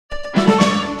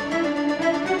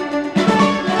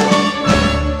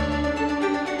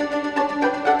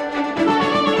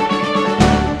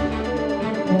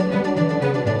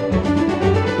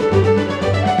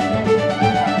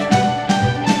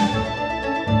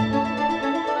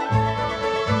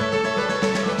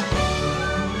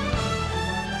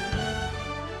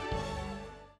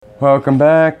Welcome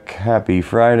back. Happy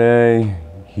Friday.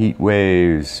 Heat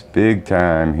waves, big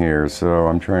time here. So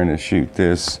I'm trying to shoot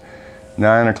this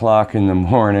 9 o'clock in the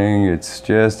morning. It's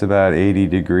just about 80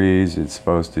 degrees. It's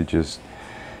supposed to just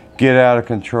get out of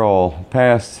control.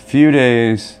 Past few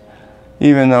days,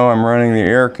 even though I'm running the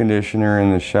air conditioner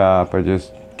in the shop, I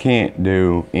just can't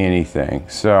do anything.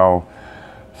 So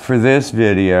for this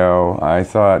video, I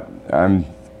thought I've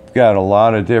got a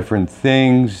lot of different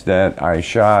things that I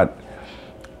shot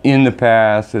in the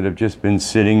past that have just been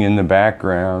sitting in the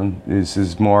background. This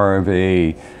is more of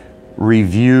a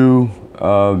review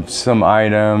of some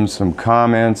items, some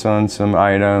comments on some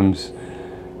items.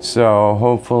 So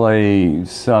hopefully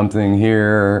something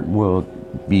here will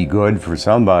be good for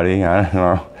somebody. I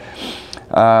don't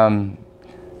know.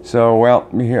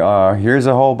 Here's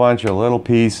a whole bunch of little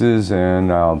pieces,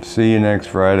 and I'll see you next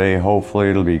Friday.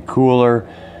 Hopefully it'll be cooler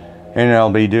and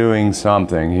I'll be doing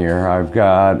something here. I've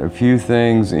got a few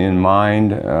things in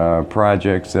mind,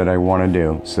 projects that I want to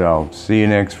do. So see you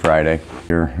next Friday.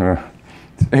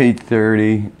 It's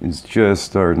 8:30. It's just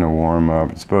starting to warm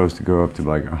up. It's supposed to go up to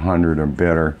like 100 or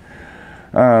better.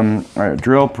 All right,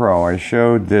 Drill Pro. I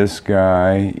showed this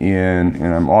guy in,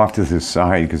 and I'm off to the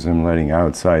side because I'm letting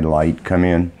outside light come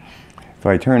in. If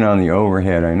I turn on the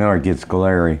overhead, I know it gets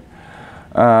glary.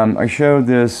 I showed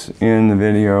this in the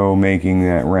video making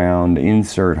that round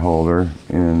insert holder,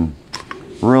 and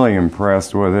really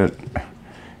impressed with it.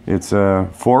 It's a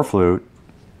 4 flute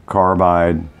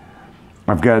carbide.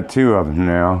 I've got 2 of them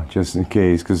now, just in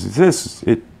case, because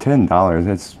 $10,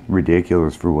 that's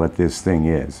ridiculous for what this thing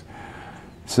is.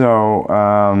 So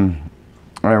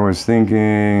I was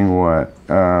thinking, what?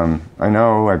 I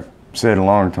know I said a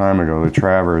long time ago, the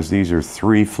Travers, these are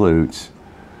 3 flutes.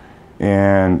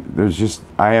 And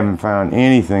I haven't found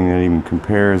anything that even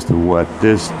compares to what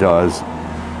this does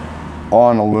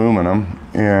on aluminum.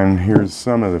 And here's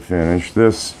some of the finish.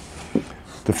 The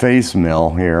face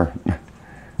mill here.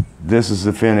 This is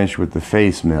the finish with the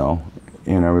face mill.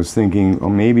 And I was thinking, oh,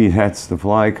 maybe that's the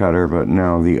fly cutter, but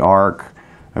no, the arc.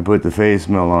 I put the face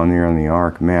mill on there and the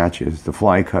arc matches. The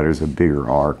fly cutter's a bigger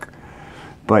arc.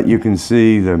 But you can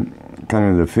see the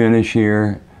kind of the finish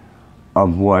here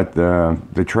of what the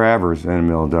Travers end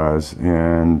mill does,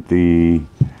 and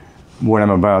what I'm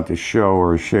about to show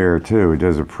or share too. It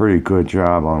does a pretty good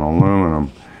job on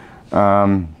aluminum.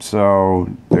 So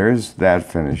there's that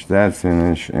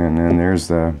finish, and then there's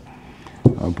I'll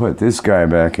put this guy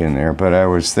back in there. But I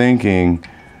was thinking,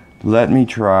 let me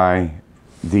try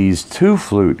these 2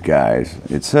 flute guys.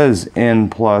 It says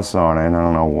N+ on it. I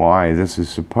don't know why. This is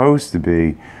supposed to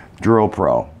be Drill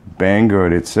Pro.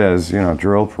 Banggood, it says,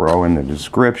 Drill Pro in the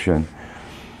description.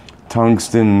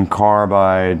 Tungsten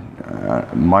carbide,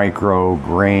 micro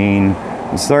grain.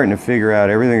 I'm starting to figure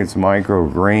out everything that's micro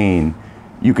grain.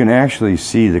 You can actually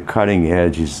see the cutting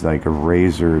edge is like a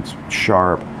razor. It's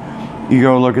sharp. You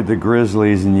go look at the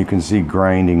Grizzlies and you can see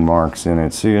grinding marks in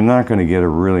it. So you're not going to get a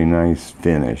really nice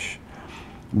finish.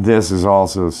 This is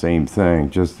also the same thing.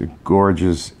 Just a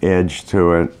gorgeous edge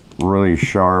to it. Really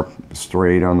sharp,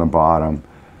 straight on the bottom.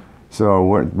 So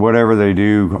whatever they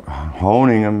do,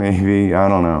 honing them maybe, I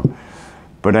don't know.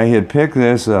 But I had picked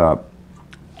this up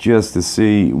just to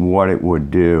see what it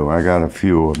would do. I got a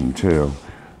few of them too.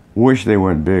 Wish they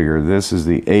went bigger. This is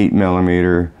the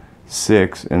 8mm,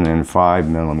 6, and then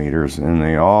 5mm, and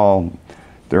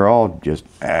they're all just,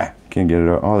 can't get it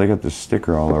out. Oh, they got the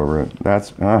sticker all over it.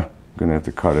 That's, gonna have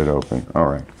to cut it open. All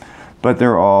right. But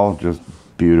they're all just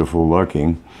beautiful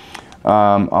looking.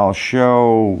 I'll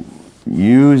show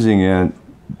using it,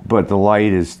 but the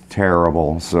light is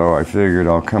terrible, so I figured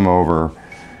I'll come over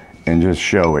and just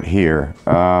show it here.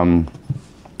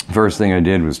 First thing I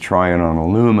did was try it on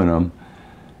aluminum,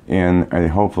 and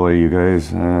hopefully you guys,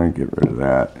 get rid of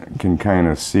that, can kind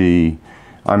of see.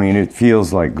 I mean, it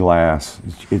feels like glass.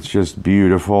 It's just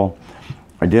beautiful.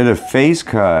 I did a face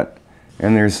cut,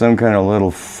 and there's some kind of little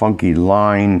funky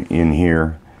line in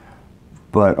here,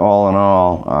 but all in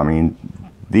all, I mean,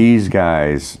 these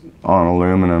guys on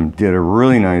aluminum did a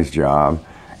really nice job.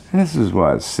 And this is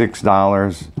what,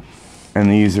 $6,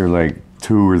 and these are like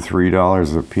 $2 or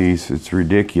 $3 a piece. It's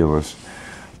ridiculous.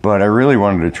 But I really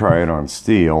wanted to try it on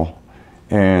steel,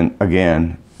 and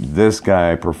again, this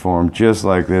guy performed just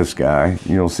like this guy.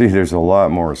 You'll see there's a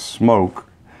lot more smoke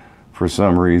for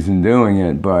some reason doing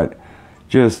it, but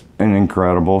just an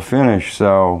incredible finish.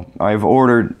 So I've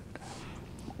ordered,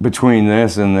 between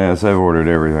this and this, I've ordered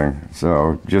everything.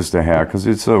 So just to have, because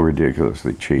it's so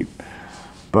ridiculously cheap.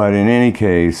 But in any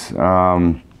case,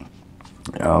 I'll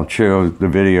show the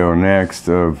video next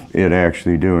of it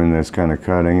actually doing this kind of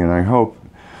cutting, and I hope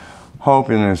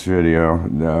in this video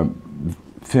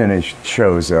finish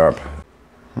shows up.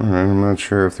 Alright, I'm not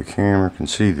sure if the camera can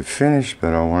see the finish,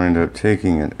 but I'll wind up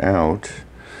taking it out.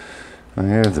 I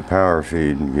have the power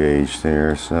feed engaged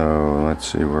there, so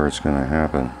let's see where it's going to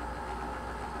happen.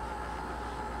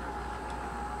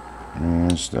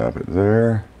 And stop it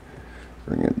there.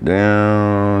 Bring it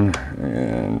down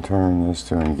and turn this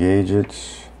to engage it.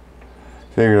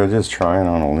 Figured I'll just try it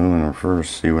on aluminum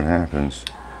first, see what happens.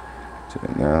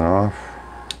 Take that off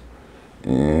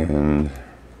and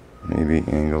maybe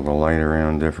angle the light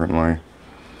around differently.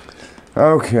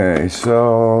 Okay,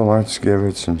 so let's give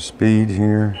it some speed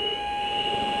here.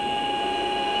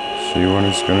 See what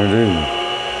it's gonna do.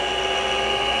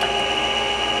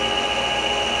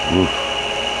 Oof.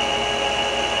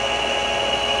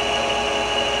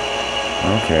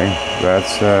 Okay,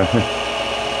 that's I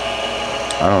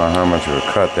don't know how much of a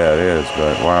cut that is,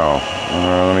 but wow.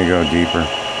 Let me go deeper.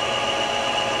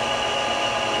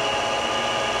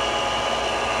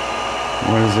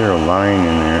 Why is there a line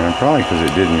in there? Probably because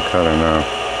it didn't cut enough.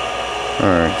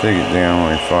 Alright, take it down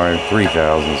like 3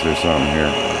 thousandths or something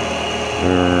here.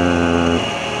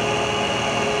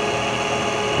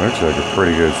 Looks like a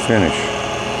pretty good finish,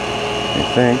 I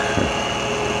think.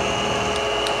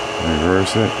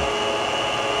 Reverse it.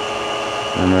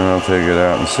 And then I'll take it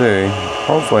out and see.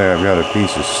 Hopefully I've got a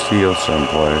piece of steel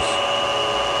someplace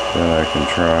that I can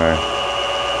try.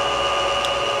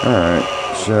 Alright,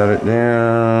 shut it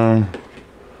down.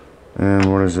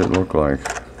 And what does it look like?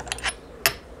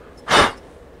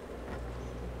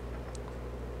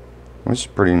 That's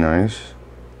pretty nice.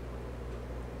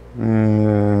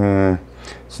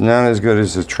 It's not as good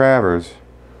as the Travers,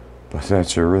 but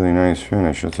that's a really nice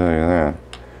finish, I'll tell you that.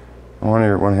 I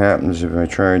wonder what happens if I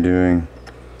try doing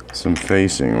some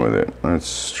facing with it.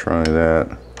 Let's try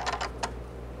that.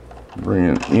 Bring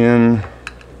it in.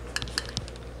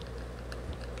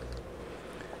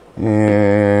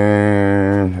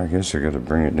 And I guess I got to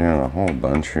bring it down a whole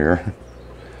bunch here.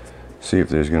 See if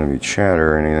there's going to be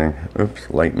chatter or anything. Oops,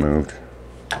 light moved.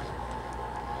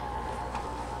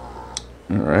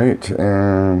 Alright,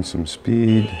 and some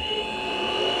speed.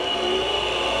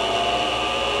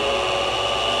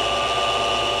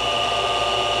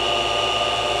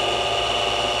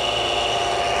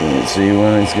 Can't see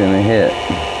when it's going to hit.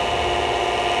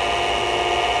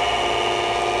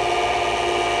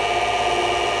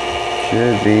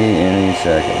 Should be any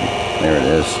second. There it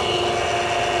is.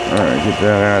 Alright, get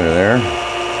that out of there.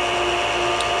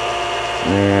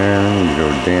 And you go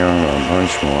down a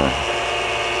bunch more.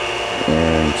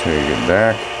 And take it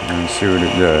back and see what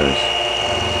it does.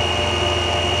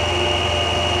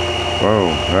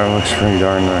 Whoa, that looks pretty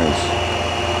darn nice.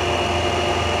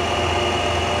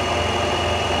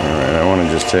 Alright, I want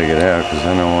to just take it out because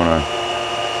I don't want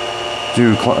to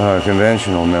do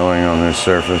conventional milling on this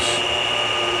surface.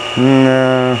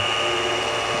 No,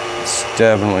 it's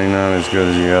definitely not as good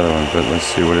as the other one, but let's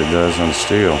see what it does on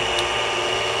steel.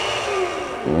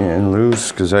 And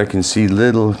loose, because I can see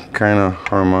little kind of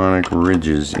harmonic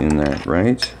ridges in that,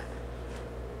 right?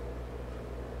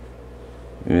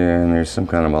 Yeah, and there's some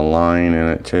kind of a line in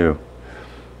it too.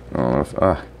 I don't know if,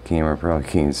 camera probably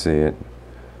can't see it.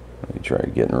 Let me try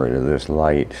getting rid of this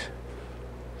light.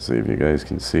 See if you guys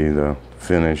can see the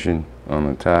finishing on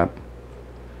the top.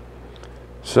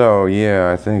 So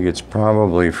yeah, I think it's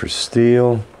probably for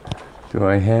steel. Do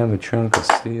I have a chunk of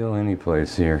steel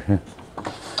anyplace here?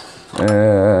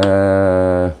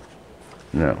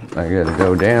 No, I gotta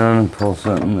go down and pull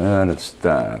something out of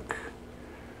stock.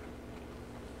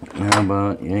 How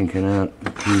about yanking out a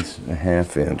piece, a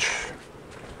 1/2 inch,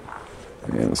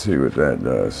 and see what that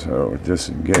does. So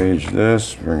disengage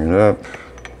this, bring it up,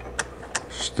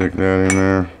 stick that in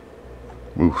there.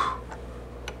 Oof.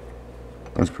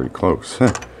 That's pretty close. I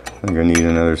think I need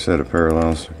another set of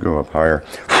parallels. Go up higher.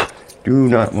 Do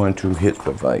not want to hit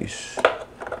the vise.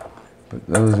 Put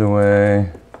those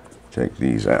away. Take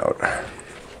these out.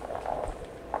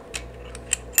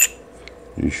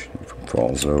 Yeesh, if it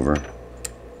falls over.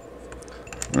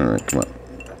 Alright, come on.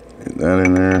 Get that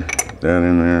in there. Get that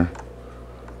in there.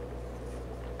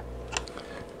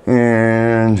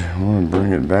 And I want to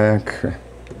bring it back.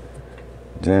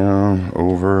 Down,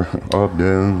 over, up,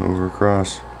 down, over,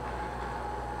 across.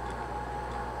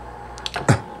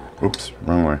 Oops,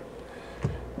 wrong way.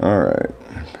 Alright.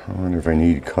 I wonder if I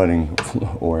need cutting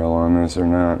oil on this or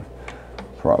not.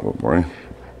 Probably.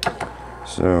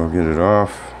 So get it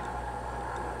off.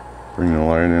 Bring the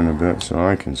light in a bit so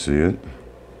I can see it.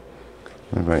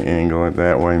 If I angle it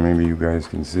that way, maybe you guys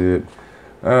can see it.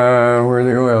 Where'd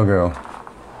the oil go?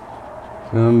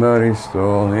 Somebody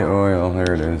stole the oil.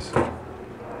 There it is.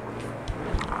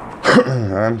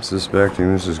 I'm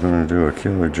suspecting this is going to do a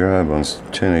killer job on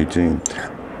 1018.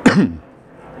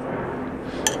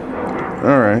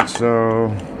 Alright,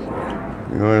 so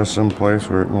you go to some place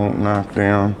where it won't knock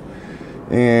down.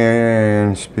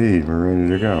 And speed, we're ready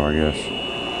to go, I guess.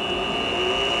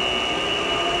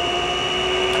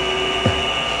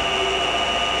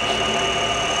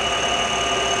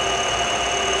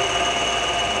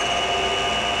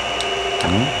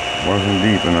 Wasn't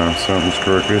deep enough, something's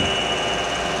crooked.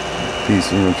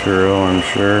 Piece of material, I'm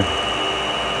sure.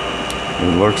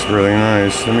 It looks really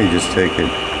nice. Let me just take it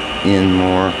in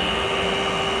more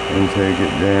and take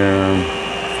it down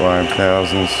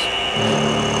 5/1000ths.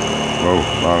 Whoa,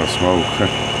 a lot of smoke.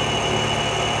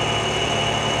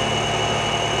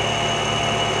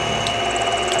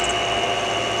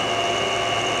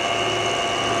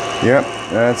 Yep,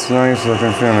 that's nice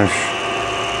looking finish.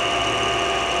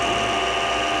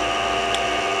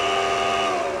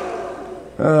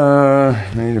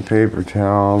 Need a paper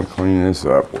towel to clean this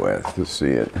up with to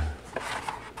see it.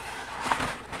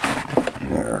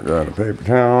 There, got a paper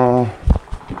towel.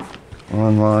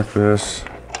 Unlock this.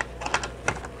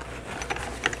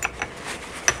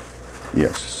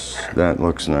 Yes, that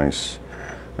looks nice.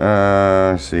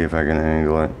 See if I can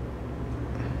angle it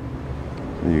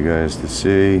for you guys to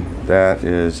see. That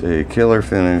is a killer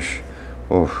finish.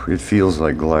 Oh, it feels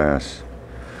like glass.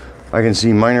 I can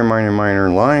see minor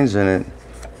lines in it,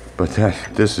 but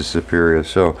this is superior.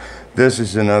 So this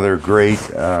is another great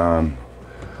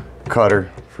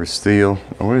cutter for steel.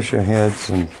 I wish I had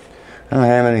some. I don't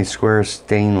have any square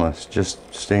stainless, just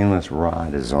stainless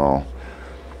rod is all.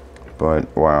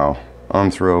 But wow, I'm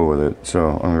thrilled with it.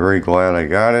 So I'm very glad I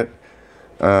got it.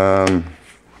 It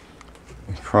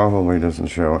probably doesn't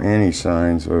show any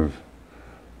signs of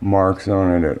marks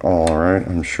on it at all, right?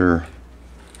 I'm sure.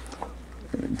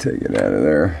 Let me take it out of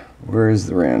there. Where is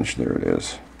the wrench? There it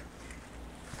is.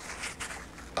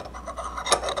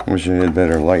 Wish I had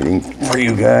better lighting for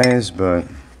you guys, but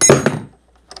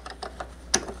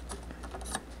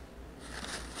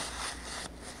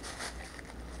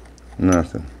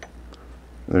nothing.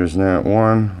 There's not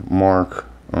one mark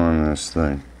on this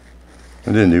thing.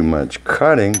 I didn't do much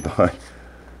cutting, but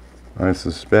I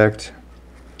suspect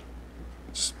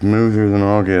smoother than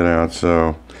I'll get out.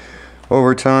 So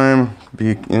over time,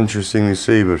 be interesting to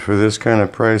see, but for this kind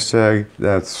of price tag,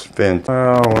 that's fantastic.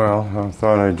 Oh well, I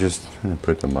thought I'd just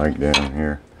put the mic down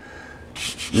here.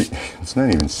 It's not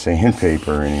even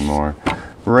sandpaper anymore.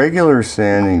 Regular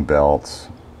sanding belts,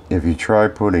 if you try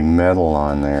putting metal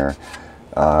on there,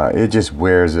 it just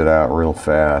wears it out real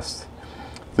fast.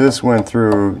 This went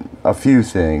through a few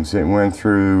things. It went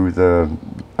through the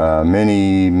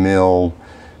mini mill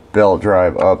belt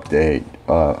drive upgrade,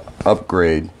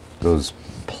 those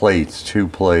plates, 2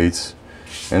 plates,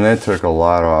 and that took a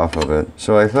lot off of it.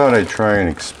 So I thought I'd try an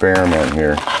experiment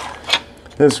here.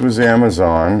 This was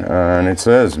Amazon, and it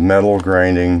says metal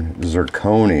grinding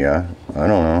zirconia. I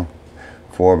don't know,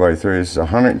 4x3. This is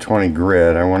 120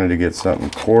 grit. I wanted to get something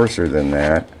coarser than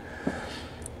that,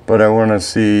 but I want to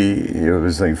see. It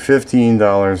was like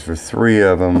 $15 for 3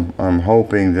 of them. I'm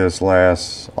hoping this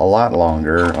lasts a lot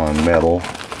longer on metal.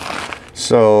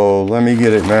 So let me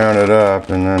get it mounted up,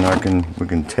 and then we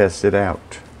can test it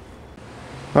out.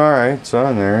 All right, it's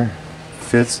on there.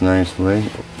 Fits nicely.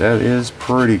 That is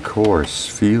pretty coarse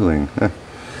feeling.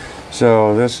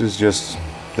 So this is just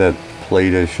that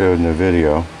plate I showed in the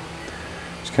video.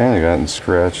 It's kind of gotten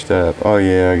scratched up. Oh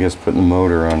yeah, I guess putting the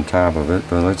motor on top of it.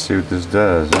 But let's see what this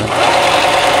does. Huh?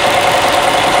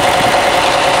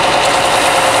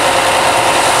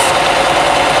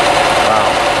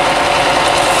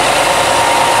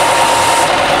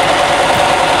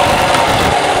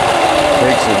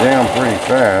 Down pretty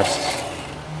fast.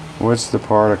 What's the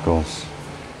particles?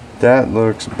 That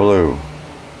looks blue.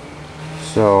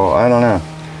 So I don't know.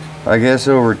 I guess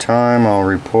over time I'll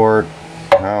report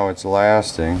how it's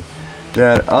lasting.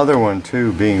 That other one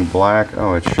too being black.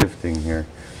 Oh, it's shifting here.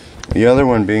 The other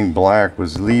one being black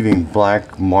was leaving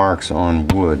black marks on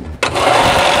wood.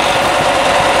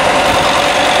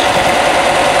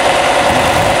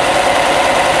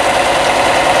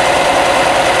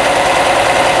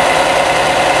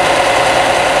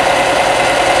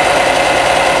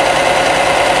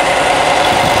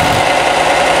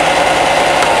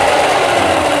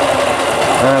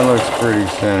 That looks pretty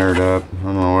centered up. I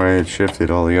don't know why it shifted.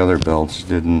 All the other belts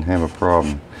didn't have a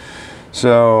problem.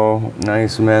 So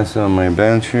nice mess on my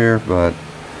bench here, but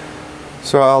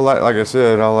so like I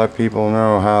said, I'll let people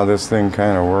know how this thing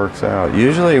kind of works out.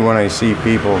 Usually when I see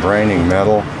people grinding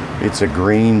metal, it's a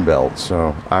green belt,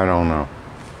 so I don't know.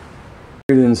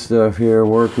 And stuff here,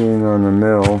 working on the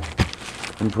mill.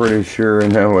 I'm pretty sure I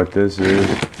know what this is.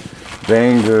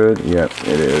 Banggood. Yep,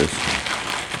 it is.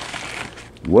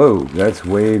 Whoa, that's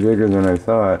way bigger than I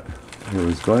thought it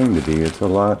was going to be. It's a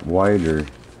lot wider.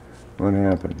 What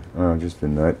happened? Oh, just a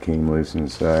nut came loose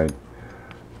inside.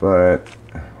 But,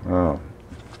 oh,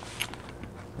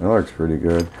 that looks pretty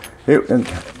good.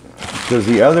 Because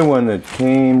the other one that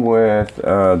came with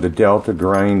the Delta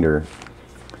grinder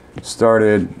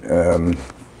started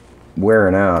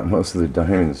wearing out. Most of the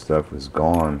diamond stuff was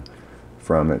gone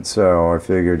from it. So I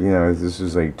figured, you know, this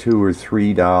is like $2 or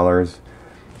 $3.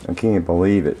 I can't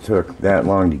believe it took that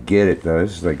long to get it, though.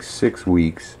 This is like 6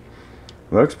 weeks.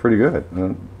 It looks pretty good.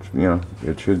 You know,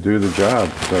 it should do the job.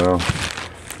 So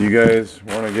if you guys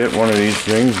want to get one of these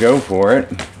things, go for it.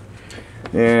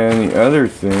 And the other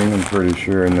thing, I'm pretty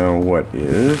sure I know what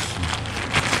is,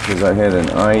 because I had an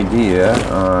idea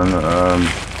on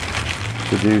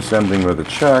to do something with a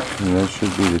chuck, and this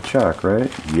should be the chuck, right?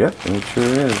 Yep, it sure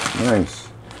is. Nice.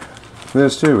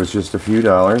 This too was just a few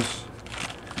dollars.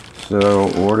 So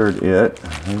ordered it.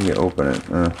 How do you open it?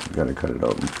 Gotta cut it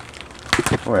open.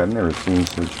 Boy, I've never seen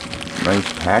such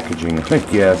nice packaging, I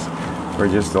guess, for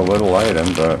just a little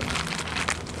item, but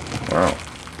wow.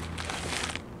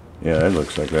 Yeah, that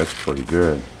looks like that's pretty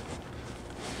good.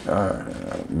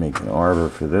 Make an arbor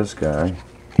for this guy.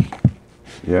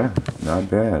 Yeah, not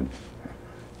bad.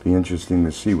 Be interesting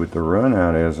to see what the run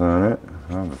out is on it.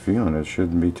 I have a feeling it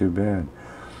shouldn't be too bad.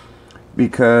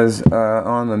 Because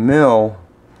on the mill,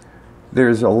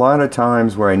 there's a lot of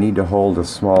times where I need to hold a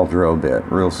small drill bit,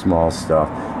 real small stuff,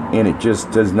 and it just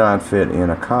does not fit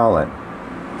in a collet.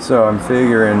 So I'm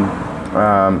figuring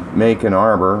make an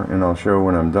arbor, and I'll show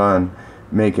when I'm done,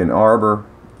 make an arbor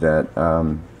that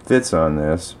fits on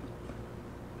this.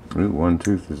 Ooh, one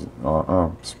tooth is,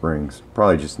 springs.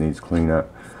 Probably just needs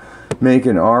cleanup. Make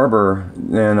an arbor,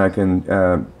 then I can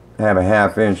have a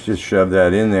 1/2 inch, just shove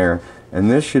that in there. And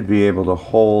this should be able to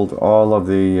hold all of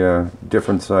the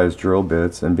different size drill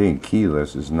bits, and being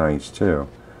keyless is nice too.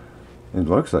 It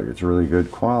looks like it's really good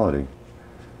quality.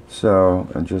 So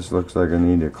it just looks like I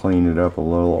need to clean it up a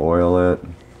little, oil it,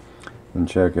 and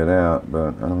check it out.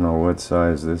 But I don't know what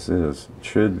size this is. It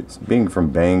should, being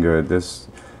from Banggood,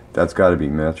 that's got to be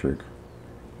metric.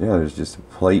 Yeah, there's just a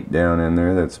plate down in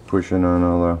there that's pushing on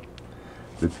all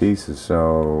the pieces.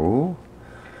 So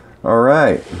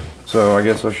alright, so I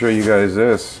guess I'll show you guys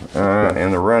this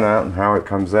and the run out and how it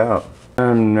comes out.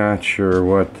 I'm not sure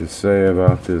what to say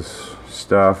about this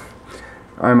stuff.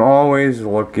 I'm always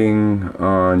looking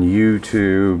on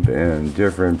YouTube and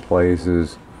different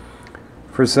places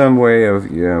for some way of,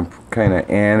 you know, kind of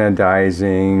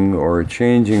anodizing or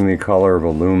changing the color of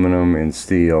aluminum and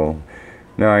steel.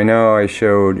 Now I know I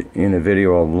showed in a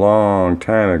video a long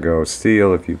time ago,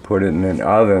 steel, if you put it in an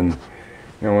oven,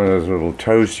 you know, one of those little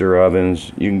toaster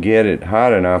ovens, you can get it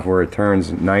hot enough where it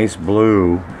turns nice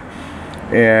blue,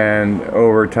 and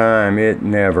over time it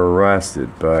never rusted.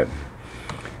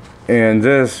 And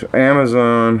this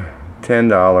Amazon,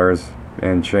 $10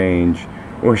 and change.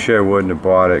 Wish I wouldn't have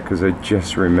bought it, because I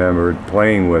just remembered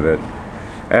playing with it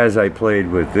as I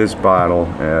played with this bottle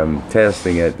and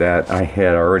testing it, that I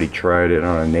had already tried it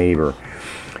on a neighbor.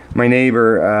 My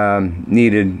neighbor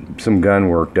needed some gun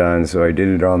work done, so I did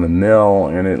it on the mill,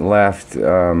 and it left, you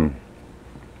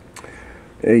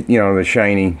know, the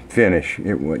shiny finish.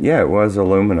 It was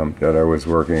aluminum that I was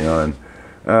working on.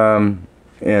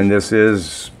 And this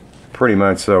is pretty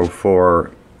much so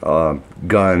for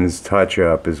guns.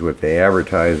 Touch-up is what they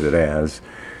advertise it as.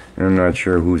 I'm not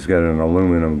sure who's got an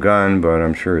aluminum gun, but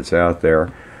I'm sure it's out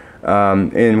there.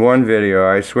 In one video,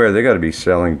 I swear they got to be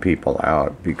selling people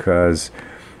out, because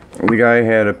the guy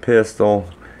had a pistol,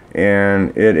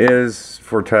 and it is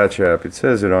for touch-up. It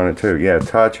says it on it too. Yeah,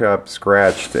 touch-up,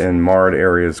 scratched and marred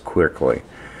areas quickly.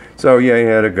 So yeah, he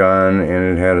had a gun,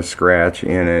 and it had a scratch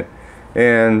in it,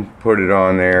 and put it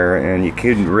on there, and you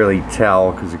couldn't really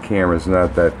tell because the camera's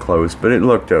not that close, but it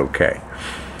looked okay.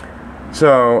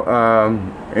 So,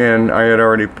 and I had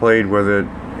already played with it.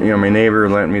 You know, my neighbor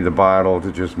lent me the bottle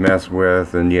to just mess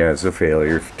with, and yeah, it's a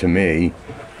failure to me,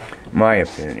 my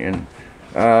opinion.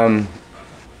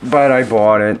 But I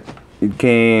bought it. It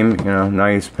came, you know,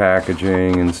 nice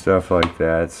packaging and stuff like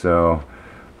that. So,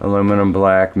 aluminum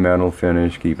black, metal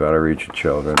finish, keep out of reach of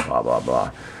children, blah, blah,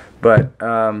 blah. But,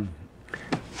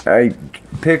 I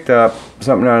picked up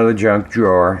something out of the junk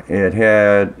drawer. It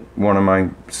had one of my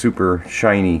super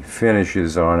shiny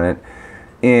finishes on it,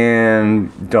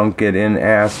 and dunked it in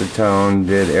acetone,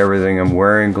 did everything. I'm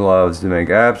wearing gloves to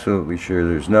make absolutely sure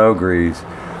there's no grease.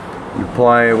 You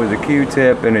apply it with a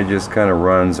Q-tip, and it just kind of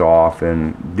runs off,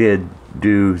 and did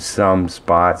do some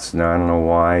spots, and I don't know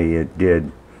why it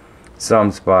did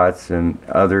some spots and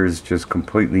others just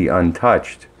completely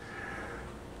untouched.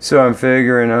 So I'm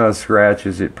figuring, oh,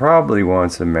 scratches, it probably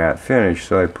wants a matte finish.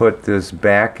 So I put this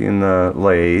back in the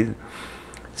lathe,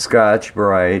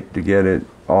 Scotch-Brite, to get it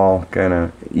all kind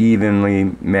of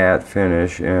evenly matte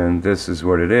finish, and this is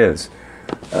what it is.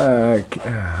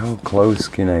 How close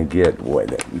can I get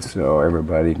with it so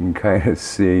everybody can kind of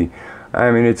see?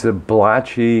 I mean, it's a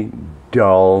blotchy,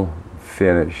 dull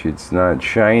finish. It's not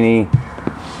shiny.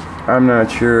 I'm not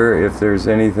sure if there's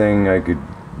anything I could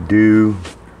do.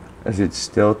 Does it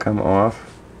still come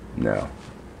off? No.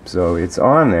 So it's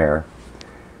on there,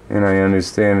 and I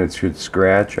understand it should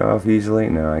scratch off easily.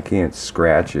 No, I can't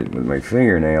scratch it with my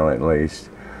fingernail at least.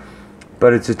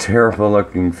 But it's a terrible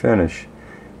looking finish.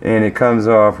 And it comes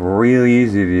off really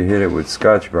easy if you hit it with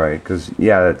Scotch-Brite, because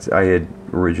yeah, I had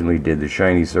originally did the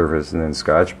shiny surface, and then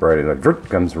Scotch-Brite, it like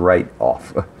comes right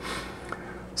off.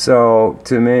 So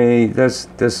to me, this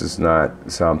is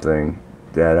not something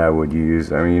that I would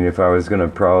use. I mean, if I was going to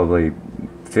probably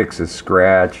fix a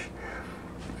scratch,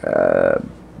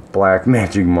 black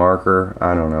magic marker,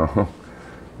 I don't know.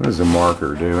 What does a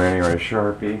marker do anyway?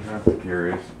 Sharpie? I'm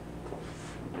curious.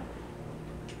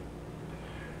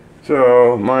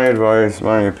 So, my advice,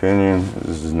 my opinion,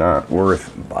 this is not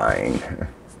worth buying.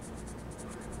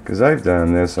 Because I've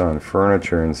done this on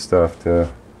furniture and stuff to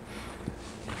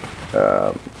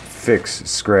fix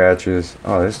scratches.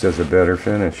 Oh, this does a better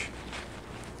finish.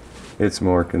 It's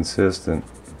more consistent.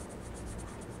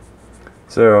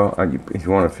 So, if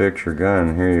you want to fix your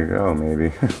gun, here you go,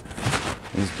 maybe.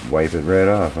 Just wipe it right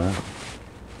off, huh?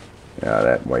 Yeah,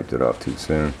 that wiped it off too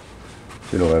soon.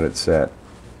 Should have let it set.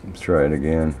 Let's try it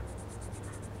again.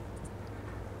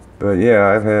 But yeah,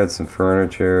 I've had some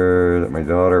furniture that my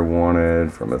daughter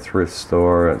wanted from a thrift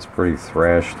store. It's pretty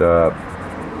thrashed up.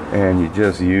 And you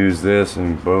just use this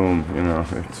and boom, you know,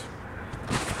 it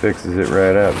fixes it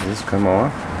right up. Does this come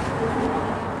off?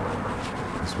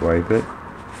 Just wipe it.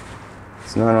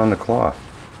 It's not on the cloth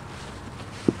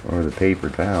or the paper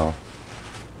towel.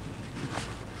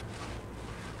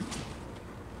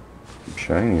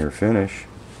 Shinier finish.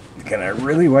 Can I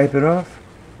really wipe it off?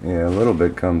 Yeah, a little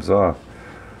bit comes off.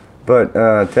 But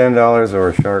 $10 or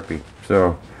a Sharpie.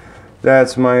 So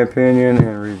that's my opinion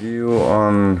and review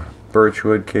on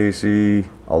Birchwood KC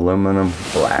aluminum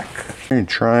black. I'm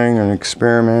trying an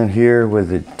experiment here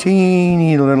with a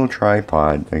teeny little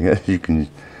tripod. I guess you can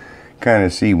kind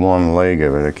of see one leg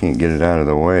of it. I can't get it out of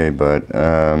the way, but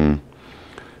alright,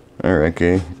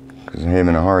 okay, because I'm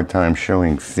having a hard time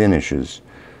showing finishes.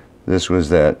 This was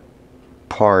that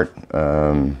part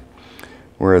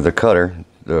where the cutter,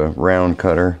 the round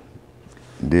cutter,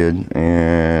 did,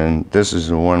 and this is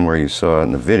the one where you saw it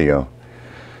in the video.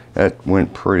 That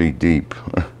went pretty deep.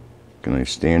 Can I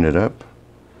stand it up?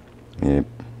 Yep.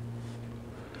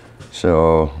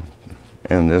 So,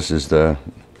 and this is the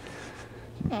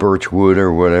Birchwood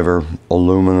or whatever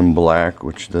aluminum black,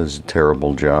 which does a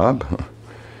terrible job.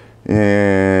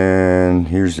 And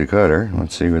here's the cutter.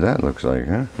 Let's see what that looks like,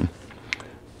 huh?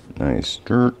 Nice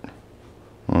dirt.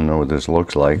 I don't know what this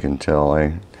looks like until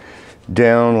I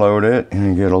download it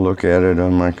and get a look at it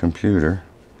on my computer.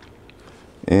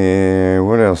 And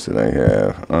what else did I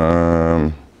have?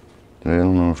 I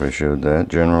don't know if I showed that.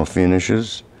 General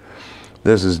finishes.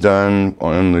 This is done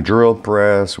on the drill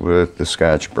press with the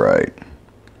Scotch-Brite.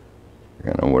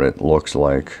 Kind of what it looks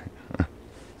like.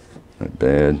 Not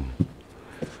bad.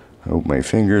 Hope my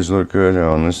fingers look good.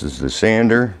 Oh, and this is the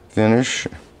sander finish.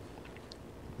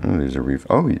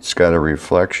 Oh, it's got a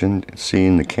reflection,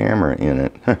 seeing the camera in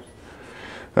it.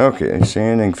 Okay,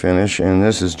 sanding finish, and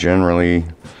this is generally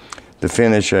the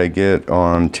finish I get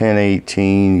on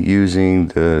 1018 using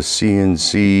the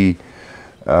CNC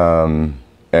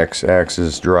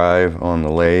X-axis drive on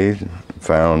the lathe.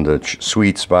 Found a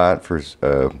sweet spot for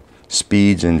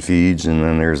speeds and feeds, and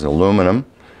then there's aluminum.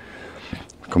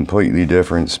 Completely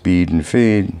different speed and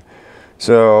feed.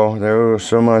 So there was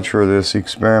so much for this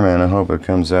experiment. I hope it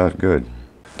comes out good.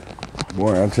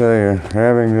 Boy, I'll tell you,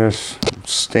 having this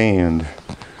stand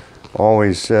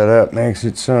always set up makes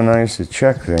it so nice to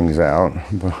check things out.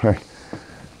 But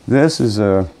this is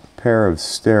a pair of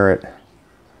Starrett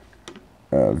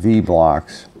V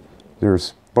blocks. They're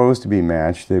supposed to be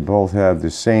matched. They both have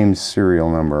the same serial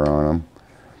number on them,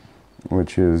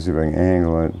 which is, if I can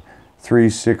angle it,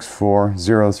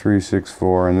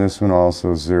 0364, and this one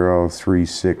also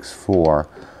 0364.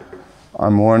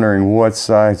 I'm wondering what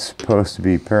side's supposed to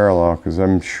be parallel, because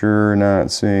I'm sure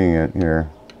not seeing it here.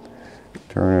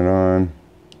 Turn it on,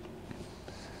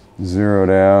 zeroed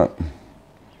out,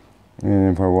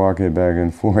 and if I walk it back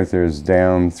and forth, there's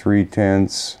down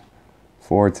 3/10,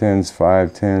 4/10,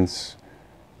 5/10,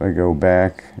 If I go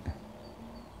back,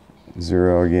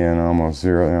 0 again, almost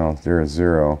 0. No, there's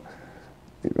 0.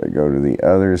 If I go to the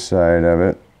other side of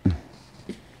it,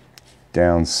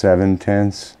 down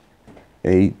 7/10,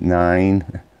 8,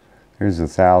 9. There's a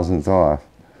 1,000th off.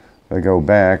 If I go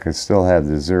back, I still have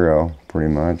the 0,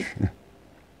 pretty much.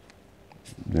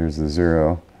 There's the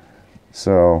 0.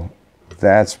 So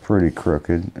that's pretty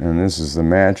crooked. And this is the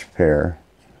match pair.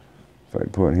 If I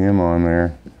put him on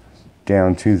there,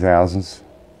 down 2,000ths.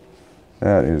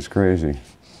 That is crazy.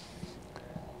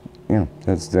 Yeah,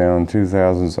 that's down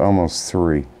 2,000ths, almost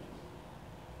 3.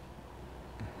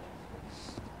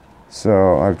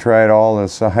 So I've tried all the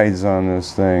sides on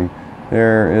this thing.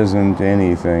 There isn't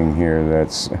anything here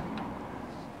that's,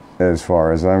 as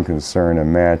far as I'm concerned, a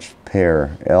matched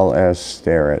pair. LS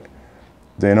Starrett.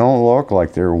 They don't look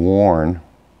like they're worn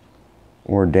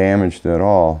or damaged at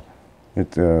all.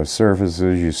 At the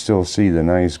surfaces, you still see the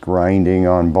nice grinding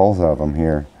on both of them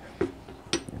here.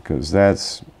 Because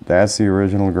that's the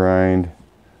original grind.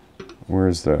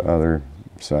 Where's the other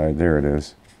side? There it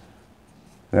is.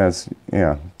 That's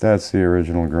the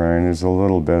original grind. There's a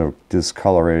little bit of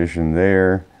discoloration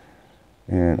there.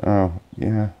 And, oh,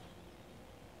 yeah.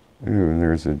 Ooh,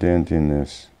 there's a dent in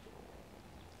this.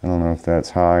 I don't know if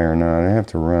that's high or not. I have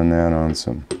to run that on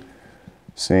some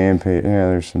sandpaper. Yeah,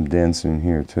 there's some dents in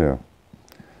here, too.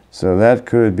 So that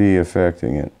could be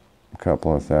affecting it. A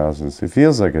couple of thousandths. It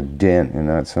feels like a dent and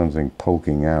not something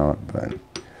poking out, but...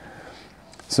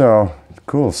 So,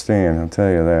 cool stand, I'll tell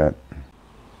you that.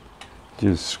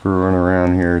 Just screwing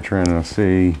around here trying to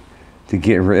see, to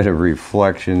get rid of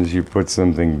reflections, you put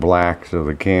something black so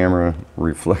the camera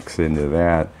reflects into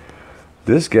that.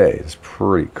 This guy is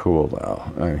pretty cool though.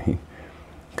 I mean,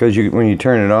 because when you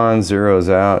turn it on, 0's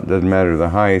out, doesn't matter the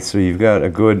height, so you've got a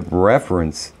good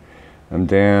reference. I'm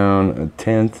down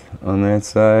 1/10 on that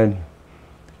side.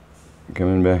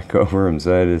 Coming back over, I'm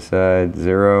side to side,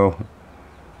 0.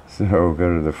 So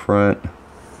go to the front.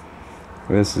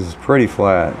 This is pretty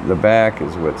flat. The back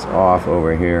is what's off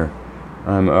over here.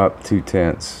 I'm up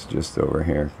 2/10, just over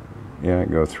here. Yeah,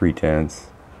 go 3/10.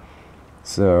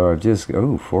 So just,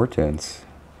 4/10.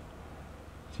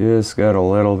 Just got a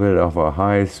little bit of a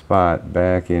high spot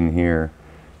back in here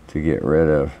to get rid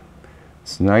of.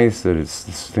 It's nice that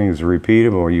this thing's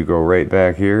repeatable. You go right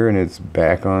back here and it's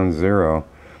back on 0.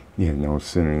 Yeah, no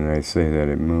sooner than I say that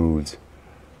it moves.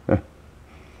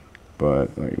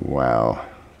 But, like, wow.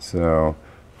 So,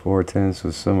 4/10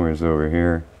 was somewhere over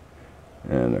here.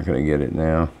 And I'm not going to get it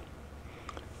now.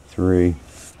 3.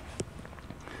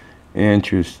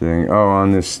 Interesting. Oh,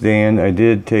 on this stand, I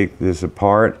did take this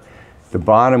apart. The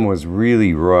bottom was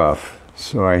really rough,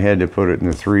 so I had to put it in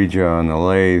the 3-jaw on the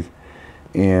lathe.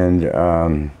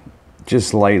 And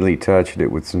just lightly touched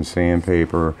it with some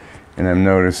sandpaper. And I'm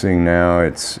noticing now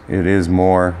it is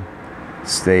more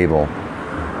stable.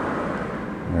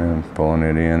 I'm pulling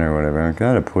it in or whatever. I've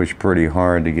got to push pretty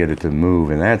hard to get it to move,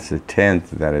 and that's the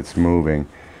 10th that it's moving.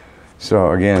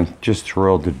 So again, just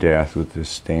thrilled to death with this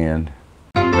stand.